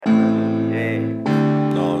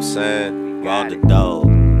saying? Raw the dog.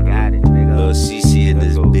 Lil' CC in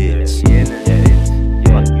this bitch.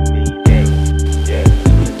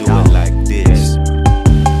 We do it like this.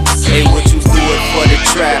 Hey, what you doing for the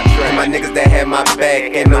trap? And my niggas that had my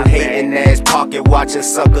back. And no hating ass pocket watching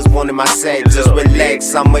suckers wanting my sack. Just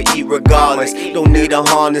relax, I'ma eat regardless. Don't need a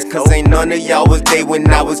harness, cause ain't none of y'all was there when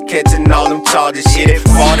I was catching all them charges. Shit,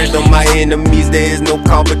 farted on my enemies, there is no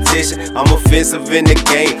competition. I'm offensive in the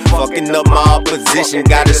game, fucking up my opposition.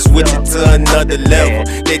 Gotta switch it to another level.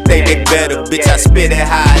 They think they better, bitch, I spit it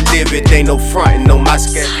how I live it. Ain't no frontin' on my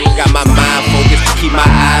schedule. Got my mind focused to keep my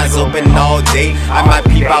eyes open all day. I might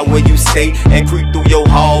peep out where you stay and creep through your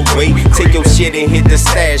hallway. Take your shit and hit the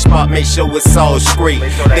stash spot, make sure it's all straight.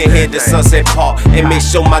 Then head to Sunset Park and make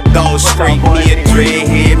sure my dog's straight. Me a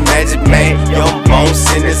dreadhead, magic man, young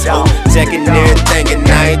boss in this hoe. Checking everything and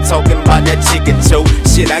I ain't talking about that chicken choke.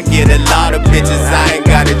 Shit, I get a lot of bitches, I ain't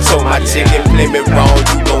gotta choke. My chicken play me wrong,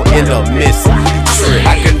 you gon' end up missing.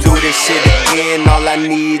 I can do this shit again, all I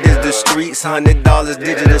need is the streets. $100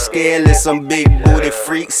 digital scale and some big booty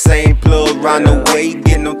freaks. Same plug round the way,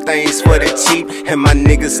 getting them things for the cheap. And my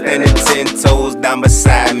niggas standing 10 toes down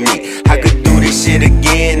beside me. I could do this shit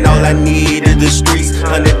again, all I need is the streets.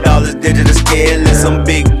 $100 digital scale and some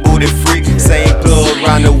big booty freak. Same plug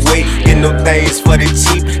round the way, getting them things for the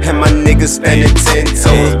cheap. And my niggas standing 10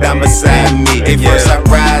 toes down beside me. Hey, first I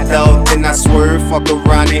ride out, then I swerve, fuck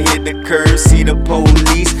around and hit the curb. See the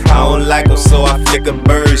police, I don't like them, so I flick a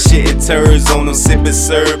bird. Shitting turds on them, sipping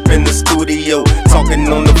syrup in the studio. Talking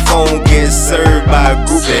on the phone, getting served by a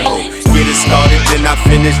group of hoes. Get it started, then I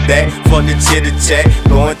finish that. Fuck the chitter chat,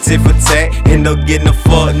 going tit for tat. End up getting a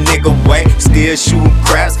fuck nigga whack. Still shooting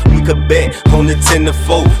craps, we could bet on the 10 to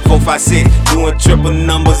 4, 4, 5, 6. Doing triple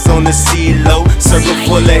numbers on the CeeLo. Circle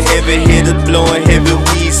full of heavy hitters, blowing heavy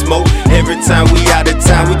weed smoke. Every time we out of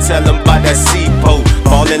town, we tell them about that C-po.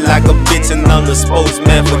 Ballin' like a bitch and I'm the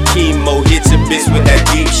spokesman for chemo. Hit your bitch with that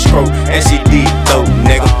deep stroke, and she deep though,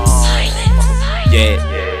 nigga. Yeah.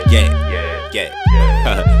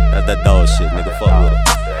 That's that dog shit, nigga, fuck with it.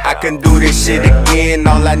 I can do this shit again,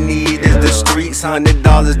 all I need is the streets.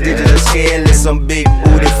 $100 digital scale and some big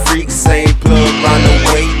booty freaks. Same plug round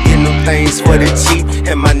the way, getting them things for the cheap.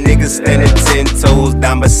 And my niggas standing 10 toes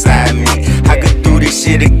down beside me. I could do this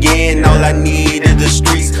shit again, all I need is the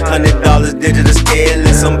streets. $100 digital scale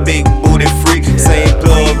and some big booty freak. Same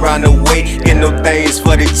plug round the way, getting them things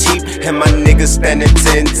for the cheap. And my niggas standing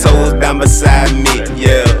 10 toes down beside me,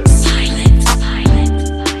 yeah.